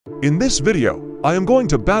In this video, I am going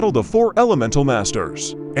to battle the 4 elemental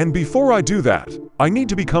masters. And before I do that, I need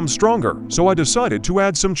to become stronger, so I decided to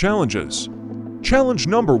add some challenges. Challenge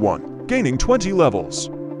number 1, gaining 20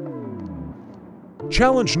 levels.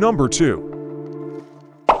 Challenge number 2,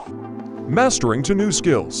 mastering to new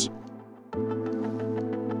skills.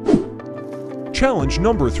 Challenge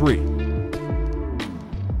number 3,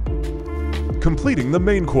 completing the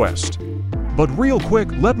main quest. But real quick,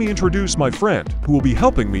 let me introduce my friend who will be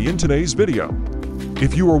helping me in today's video.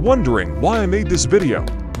 If you are wondering why I made this video,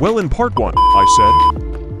 well, in part 1, I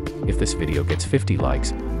said, if this video gets 50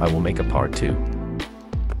 likes, I will make a part 2.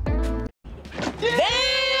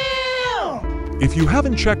 Damn! If you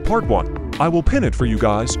haven't checked part 1, I will pin it for you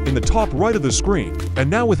guys in the top right of the screen. And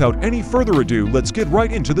now without any further ado, let's get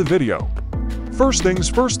right into the video. First things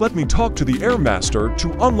first, let me talk to the Air Master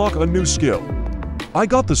to unlock a new skill. I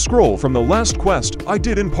got the scroll from the last quest I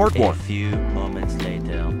did in part 1. A few moments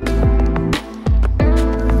later.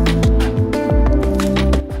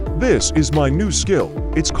 This is my new skill.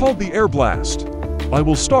 It's called the Air Blast. I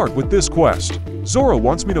will start with this quest. Zora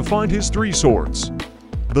wants me to find his 3 swords.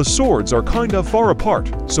 The swords are kinda far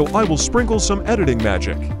apart, so I will sprinkle some editing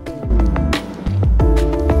magic.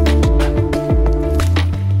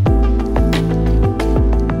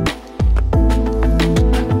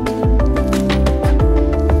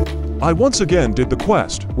 I once again did the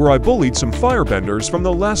quest where I bullied some firebenders from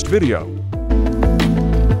the last video.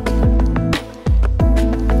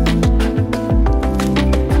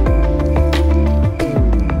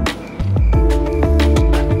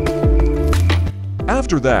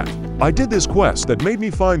 After that, I did this quest that made me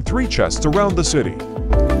find 3 chests around the city.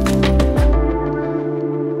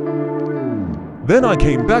 Then I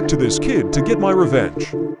came back to this kid to get my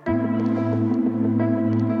revenge.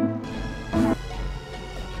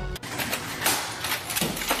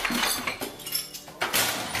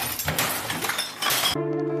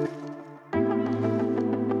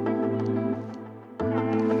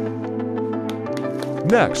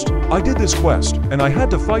 Next, I did this quest, and I had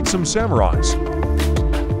to fight some samurais.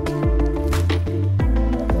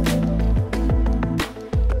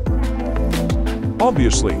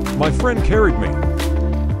 Obviously, my friend carried me.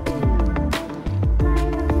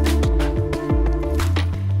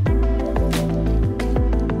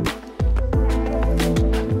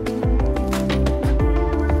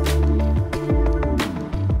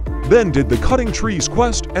 Then did the cutting trees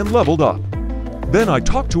quest and leveled up. Then I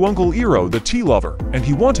talked to Uncle Iro, the tea lover, and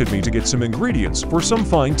he wanted me to get some ingredients for some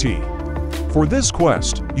fine tea. For this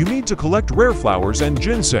quest, you need to collect rare flowers and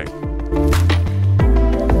ginseng.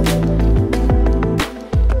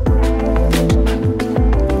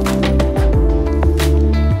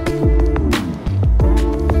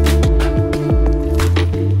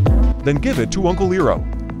 Then give it to Uncle Iro.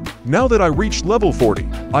 Now that I reached level 40,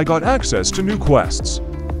 I got access to new quests.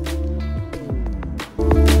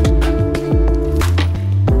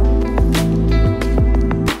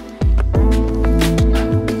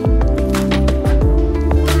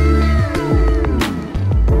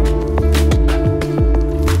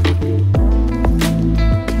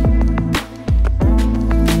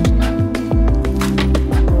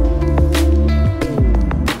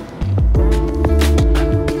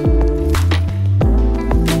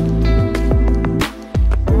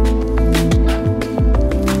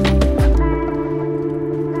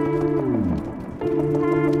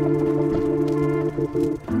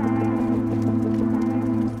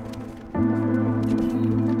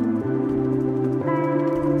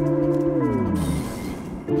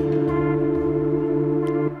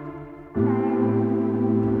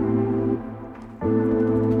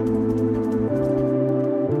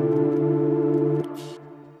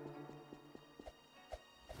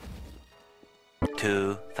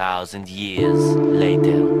 Thousand years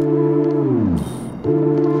later.